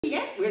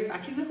Yeah, we're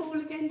back in the hall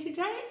again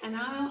today, and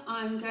now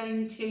I'm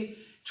going to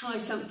try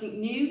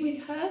something new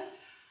with her.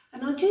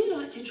 And I do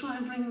like to try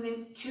and bring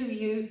them to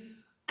you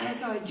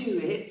as I do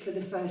it for the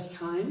first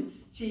time,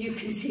 so you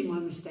can see my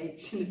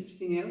mistakes and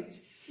everything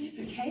else.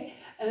 Okay,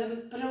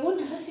 but I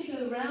want her to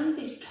go around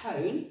this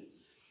cone,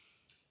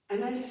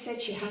 and as I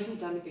said, she hasn't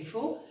done it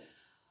before,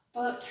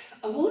 but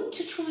I want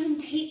to try and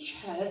teach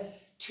her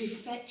to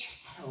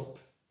fetch help.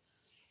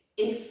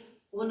 If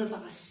one of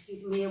us,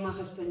 either me or my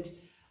husband,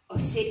 are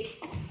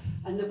sick,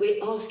 and that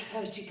we ask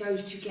her to go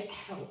to get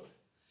help.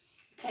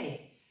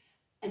 Okay,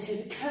 and so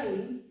the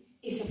cone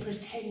is a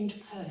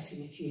pretend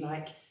person, if you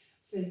like,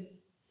 for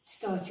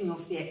starting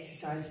off the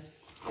exercise.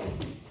 So,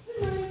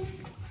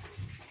 nice.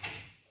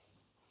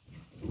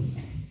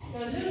 So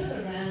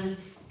look around,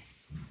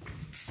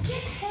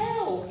 get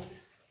help.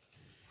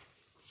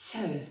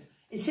 So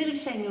instead of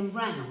saying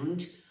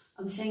around,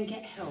 I'm saying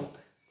get help.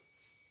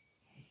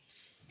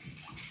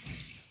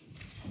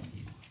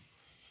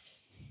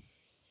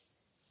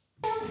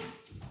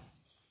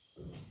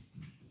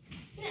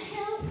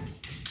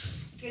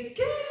 Good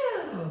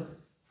girl.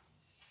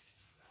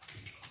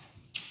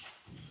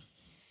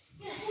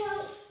 Get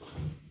help.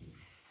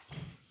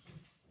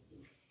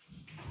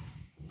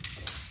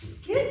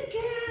 Good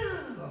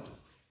girl.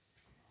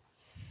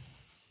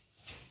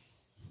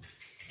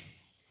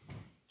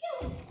 Go.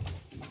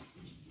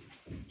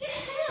 Get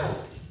help.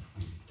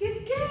 Good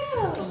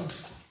girl.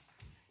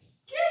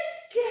 Good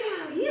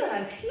girl. You are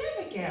a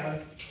clever girl.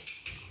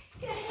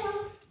 Get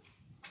help.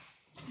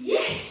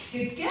 Yes,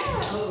 good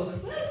girl.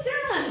 Well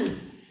done.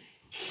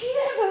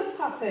 Clever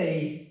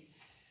puppy.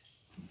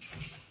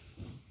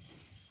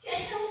 Get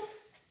help.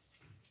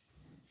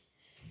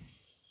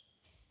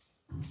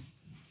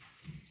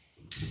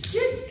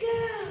 Good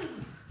girl.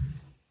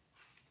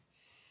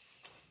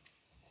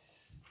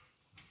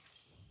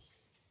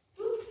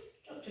 Ooh,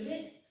 dropped a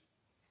bit.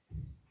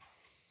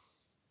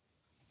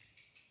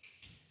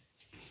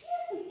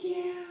 Clever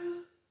girl.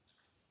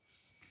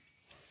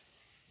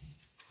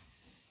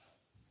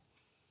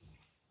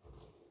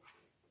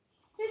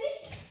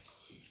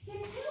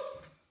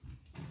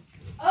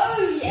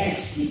 Oh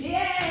yes,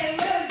 yeah,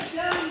 well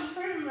done,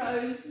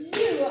 Primrose.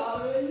 You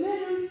are a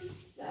little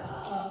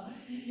star.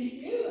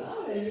 You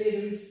are a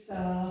little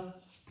star.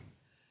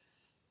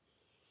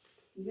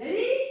 You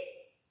ready?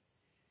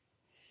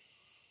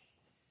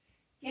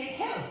 Get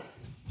help.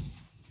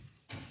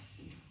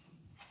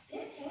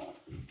 Get help.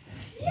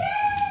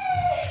 Yeah!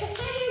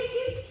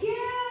 Good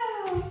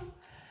girl.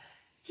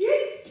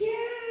 Good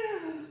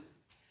girl.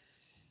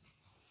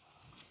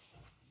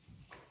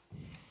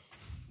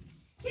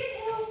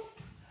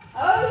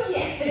 Oh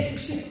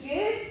yes,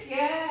 good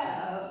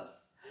girl.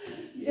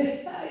 You're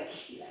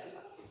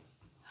clever.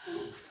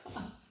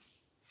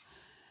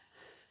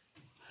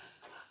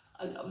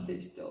 I love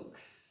this dog.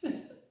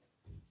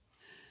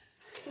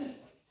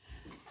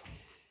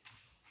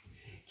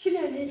 You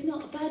know, there's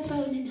not a bad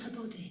bone in her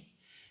body.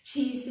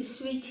 She is the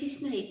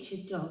sweetest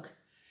natured dog.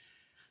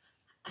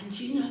 And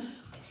you know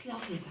what's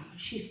lovely about her?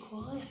 She's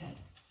quiet.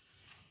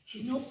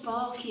 She's not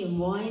barky and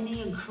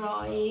whiny and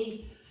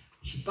cryy.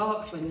 She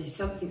barks when there's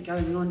something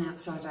going on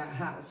outside our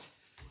house.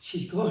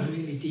 She's got a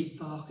really deep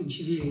bark and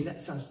she really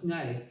lets us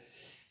know.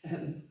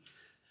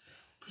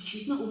 But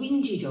she's not a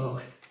whingy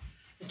dog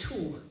at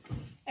all.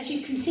 As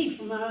you can see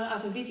from our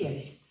other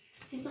videos,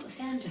 there's not a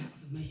sound out of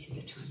her most of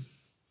the time.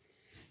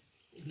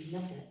 We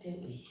love that,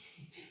 don't we?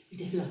 We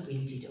don't like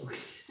whingy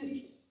dogs.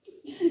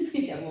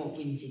 We don't want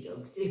whingy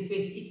dogs, do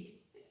we?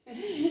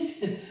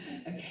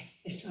 Okay,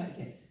 let's try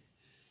again.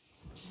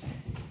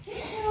 Get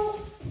help!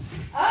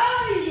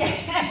 Oh yeah!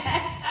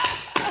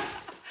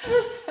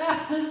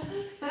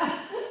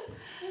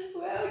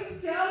 Well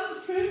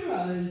done,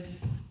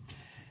 Primrose.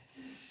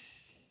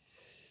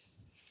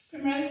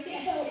 Primrose,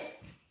 get help.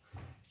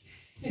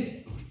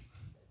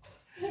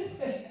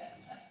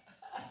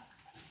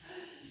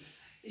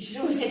 You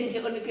should always end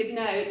it on a good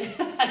note.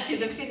 I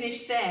should have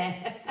finished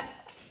there.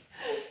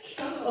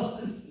 Come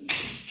on.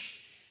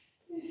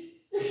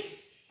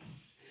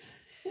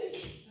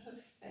 Her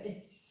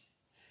face.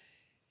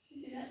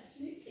 She's an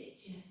absolute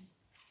picture.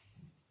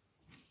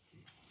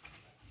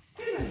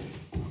 Primrose,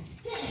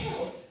 get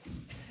help.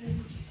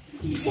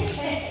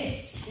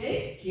 Yes,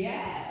 good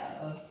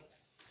girl.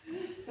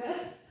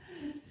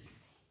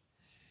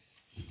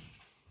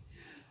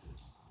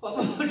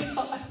 One more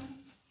time.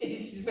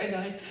 This is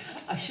when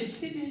I should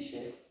finish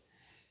it.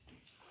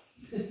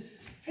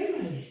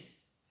 Primrose,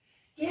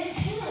 get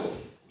help.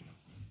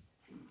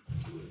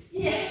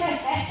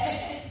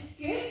 Yes,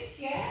 good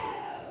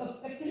girl.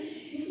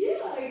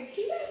 You are a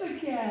clever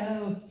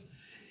girl.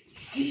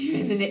 See you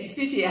in the next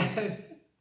video.